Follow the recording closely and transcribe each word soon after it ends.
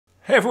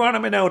Hey everyone,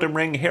 I'm in Elden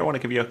Ring. Here I want to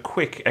give you a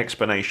quick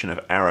explanation of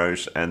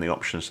arrows and the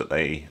options that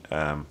they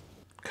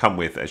come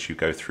with as you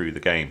go through the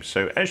game.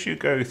 So as you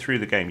go through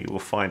the game, you will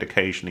find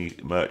occasionally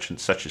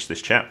merchants such as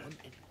this chap.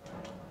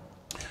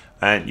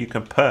 And you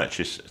can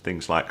purchase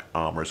things like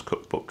armorers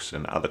cookbooks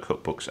and other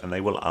cookbooks, and they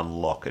will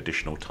unlock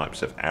additional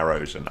types of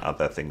arrows and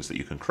other things that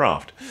you can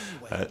craft.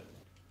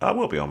 I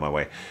will be on my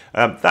way.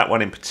 That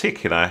one in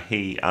particular,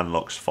 he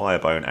unlocks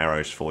firebone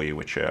arrows for you,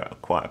 which are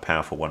quite a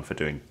powerful one for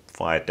doing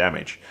fire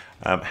damage.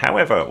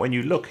 However, when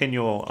you look in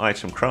your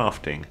item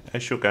crafting,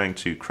 as you're going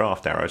to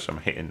craft arrows, I'm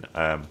hitting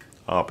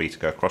RB to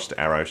go across the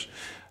arrows,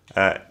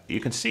 you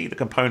can see the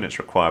components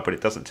required, but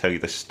it doesn't tell you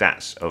the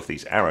stats of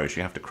these arrows.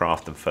 You have to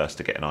craft them first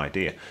to get an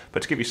idea.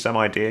 But to give you some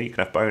idea, you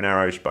can have bone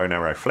arrow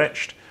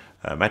fletched,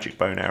 magic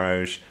bone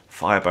arrows,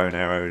 fire bone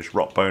arrows,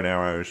 rock bone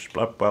arrows,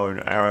 blood bone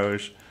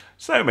arrows.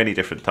 So many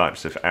different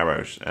types of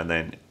arrows, and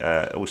then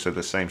also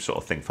the same sort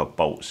of thing for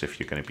bolts if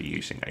you're going to be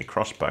using a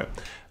crossbow.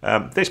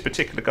 This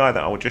particular guy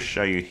that I will just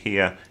show you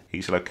here,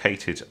 he's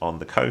located on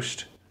the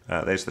coast.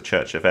 There's the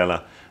Church of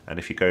Ella, and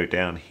if you go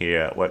down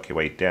here, work your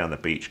way down the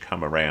beach,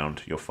 come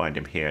around, you'll find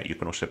him here. You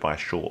can also buy a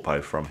short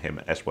bow from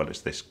him as well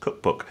as this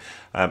cookbook.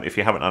 If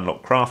you haven't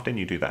unlocked crafting,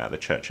 you do that at the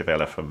Church of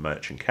Ella from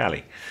Merchant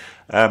Callie.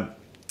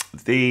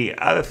 The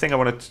other thing I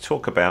wanted to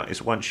talk about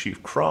is once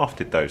you've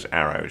crafted those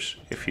arrows,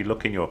 if you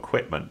look in your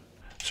equipment,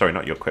 sorry,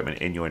 not your equipment,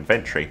 in your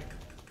inventory,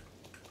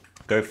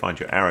 go find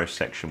your arrow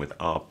section with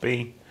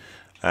RB.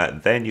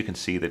 Then you can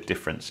see the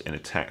difference in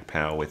attack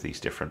power with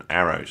these different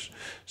arrows.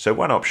 So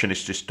one option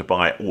is just to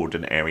buy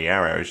ordinary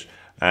arrows,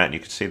 and you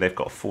can see they've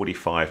got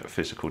 45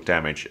 physical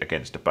damage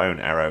against a bone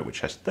arrow,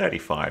 which has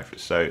 35.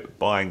 So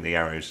buying the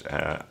arrows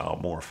are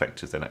more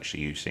effective than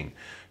actually using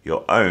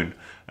your own.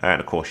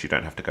 And of course, you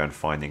don't have to go and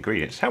find the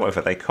ingredients.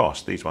 However, they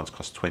cost. These ones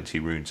cost 20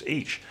 runes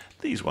each.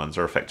 These ones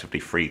are effectively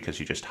free because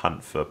you just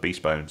hunt for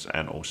beast bones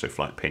and also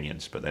flight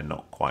pinions, but they're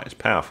not quite as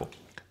powerful.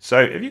 So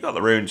if you've got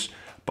the runes,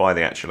 buy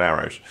the actual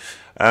arrows.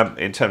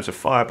 In terms of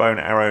firebone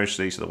arrows,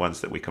 these are the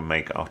ones that we can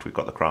make after we've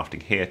got the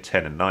crafting here,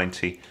 10 and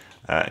 90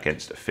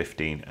 against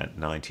 15 and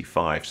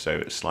 95. So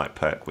a slight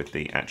perk with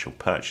the actual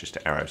purchased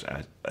arrows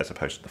as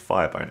opposed to the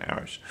firebone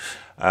arrows.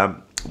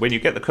 When you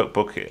get the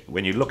cookbook,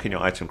 when you look in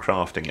your item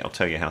crafting, it'll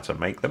tell you how to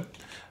make them.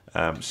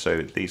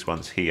 So these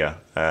ones here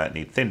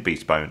need thin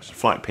beast bones,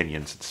 flight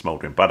pinions, and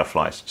smouldering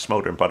butterflies.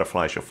 Smouldering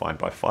butterflies you'll find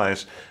by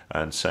fires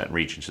and certain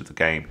regions of the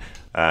game.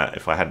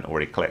 If I hadn't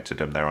already collected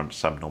them, they're on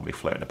some normally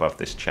floating above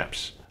this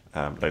chap's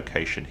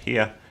location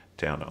here,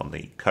 down on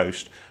the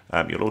coast.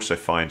 You'll also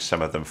find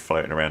some of them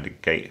floating around in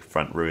gate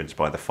front ruins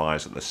by the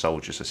fires that the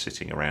soldiers are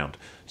sitting around.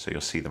 So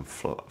you'll see them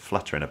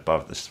fluttering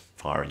above this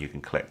fire, and you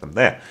can collect them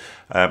there.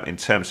 In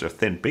terms of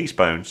thin beast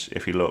bones,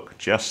 if you look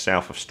just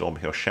south of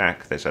Stormhill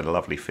Shack, there's a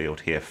lovely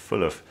field here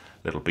full of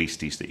little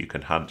beasties that you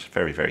can hunt.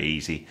 Very, very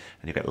easy,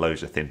 and you get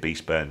loads of thin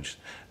beast bones.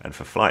 And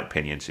for flight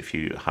pinions, if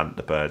you hunt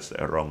the birds that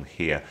are on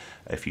here,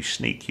 if you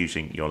sneak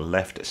using your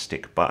left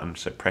stick button,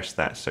 so press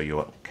that so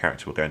your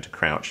character will go into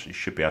crouch, you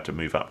should be able to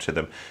move up to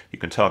them. You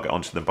can target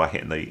onto them by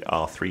hitting the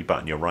R3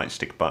 button, your right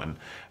stick button,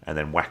 and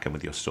then whack them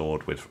with your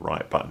sword with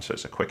right button, so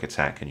it's a quick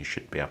attack, and you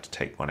should be able to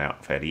take one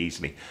out fairly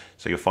easily.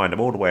 So you'll find them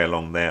all the way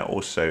along there,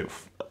 also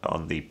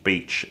on the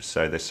beach.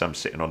 So there's some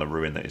sitting on a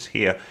ruin that is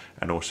here,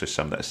 and also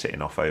some that are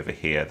sitting off over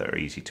here that are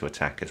easy to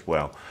attack as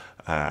well.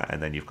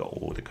 And then you've got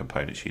all the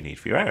components you need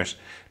for your arrows.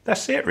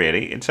 That's it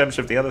really. In terms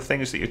of the other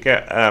things that you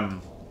get,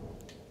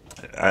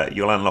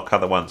 you'll unlock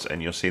other ones,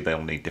 and you'll see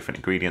they'll need different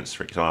ingredients.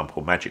 For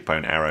example, magic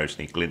bone arrows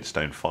need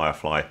glintstone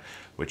firefly,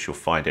 which you'll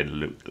find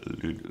in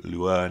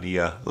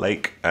Luernia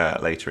Lake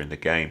later in the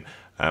game.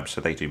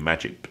 So they do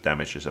magic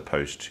damage as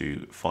opposed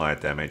to fire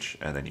damage,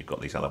 and then you've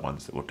got these other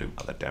ones that will do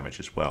other damage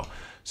as well.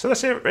 So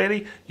that's it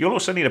really. You'll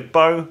also need a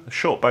bow, a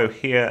short bow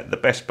here. The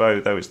best bow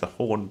though is the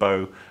horn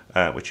bow,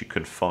 which you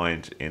can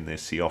find in the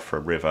Siofra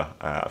River.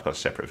 I've got a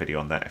separate video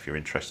on that if you're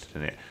interested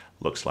in it.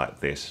 Looks like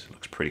this,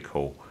 looks pretty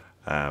cool.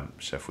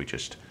 So if we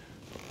just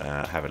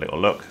have a little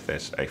look,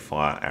 there's a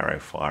fire arrow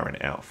firing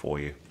it out for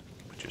you.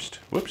 Just,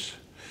 whoops,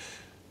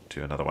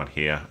 do another one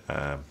here.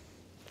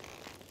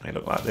 They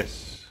look like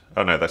this.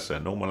 Oh no, that's a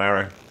normal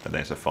arrow, and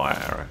there's a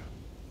fire arrow.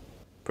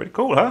 Pretty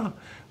cool, huh?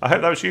 I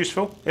hope that was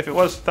useful. If it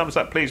was, thumbs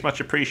up please, much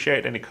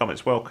appreciated. Any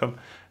comments welcome,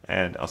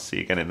 and I'll see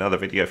you again in another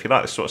video. If you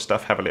like this sort of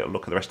stuff, have a little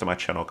look at the rest of my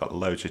channel. I've got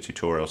loads of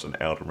tutorials on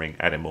Elden Ring,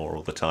 adding more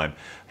all the time.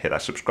 Hit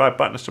that subscribe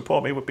button to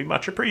support me, would be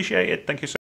much appreciated. Thank you so much.